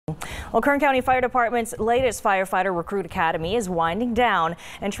Well, Kern County Fire Department's latest firefighter recruit academy is winding down,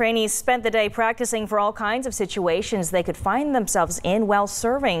 and trainees spent the day practicing for all kinds of situations they could find themselves in while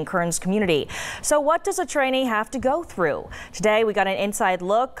serving Kern's community. So what does a trainee have to go through? Today we got an inside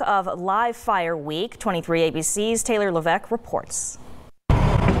look of Live Fire Week. 23 ABC's Taylor Levesque reports.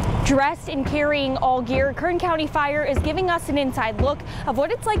 Dressed and carrying all gear, Kern County Fire is giving us an inside look of what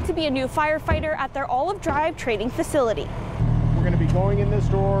it's like to be a new firefighter at their Olive Drive training facility. We're going to be going in this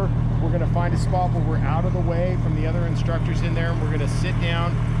door. We're going to find a spot where we're out of the way from the other instructors in there, and we're going to sit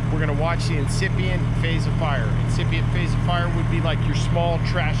down. We're going to watch the incipient phase of fire. Incipient phase of fire would be like your small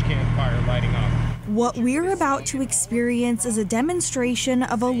trash can fire lighting up. What we're about to experience is a demonstration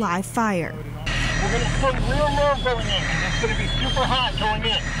of a live fire. We're going to start real low going in. It's going to be super hot going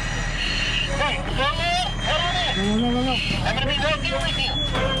in. Okay, head on in. I'm going to be right there with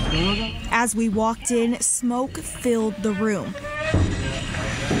you. As we walked in, smoke filled the room.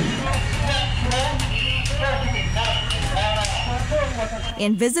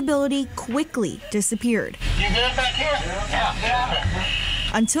 And visibility quickly disappeared. You good back here? Yeah.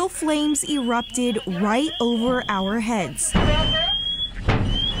 Until flames erupted right over our heads.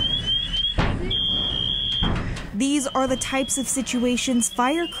 These are the types of situations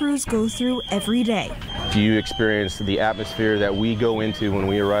fire crews go through every day. Do you experience the atmosphere that we go into when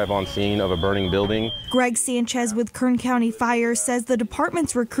we arrive on scene of a burning building? Greg Sanchez with Kern County Fire says the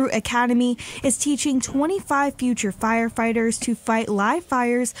department's Recruit Academy is teaching 25 future firefighters to fight live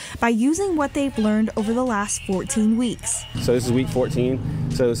fires by using what they've learned over the last 14 weeks. So this is week 14.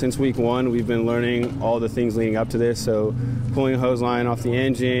 So since week 1, we've been learning all the things leading up to this. So pulling a hose line off the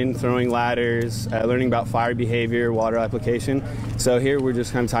engine, throwing ladders, learning about fire behavior, water application. So here we're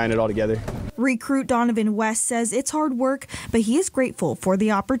just kind of tying it all together. Recruit Donovan West says it's hard work, but he is grateful for the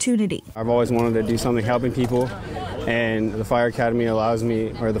opportunity. I've always wanted to do something helping people, and the Fire Academy allows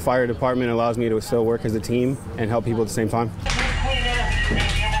me, or the fire department allows me to still work as a team and help people at the same time.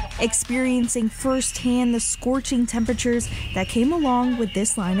 Experiencing firsthand the scorching temperatures that came along with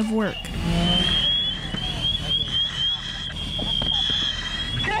this line of work.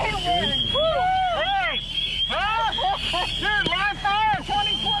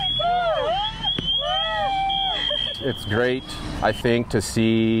 It's great, I think, to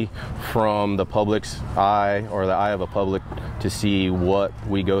see from the public's eye, or the eye of a public, to see what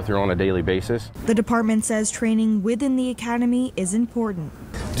we go through on a daily basis. The department says training within the academy is important.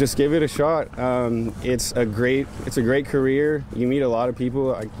 Just give it a shot. It's a great career. You meet a lot of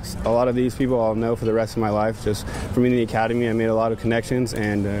people. A lot of these people I'll know for the rest of my life. Just from in the academy, I made a lot of connections,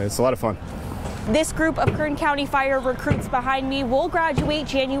 and it's a lot of fun. This group of Kern County Fire recruits behind me will graduate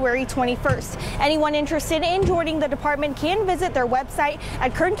January 21st. Anyone interested in joining the department can visit their website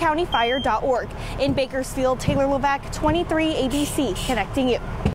at kerncountyfire.org. In Bakersfield, Taylor Levesque, 23 ABC, connecting you.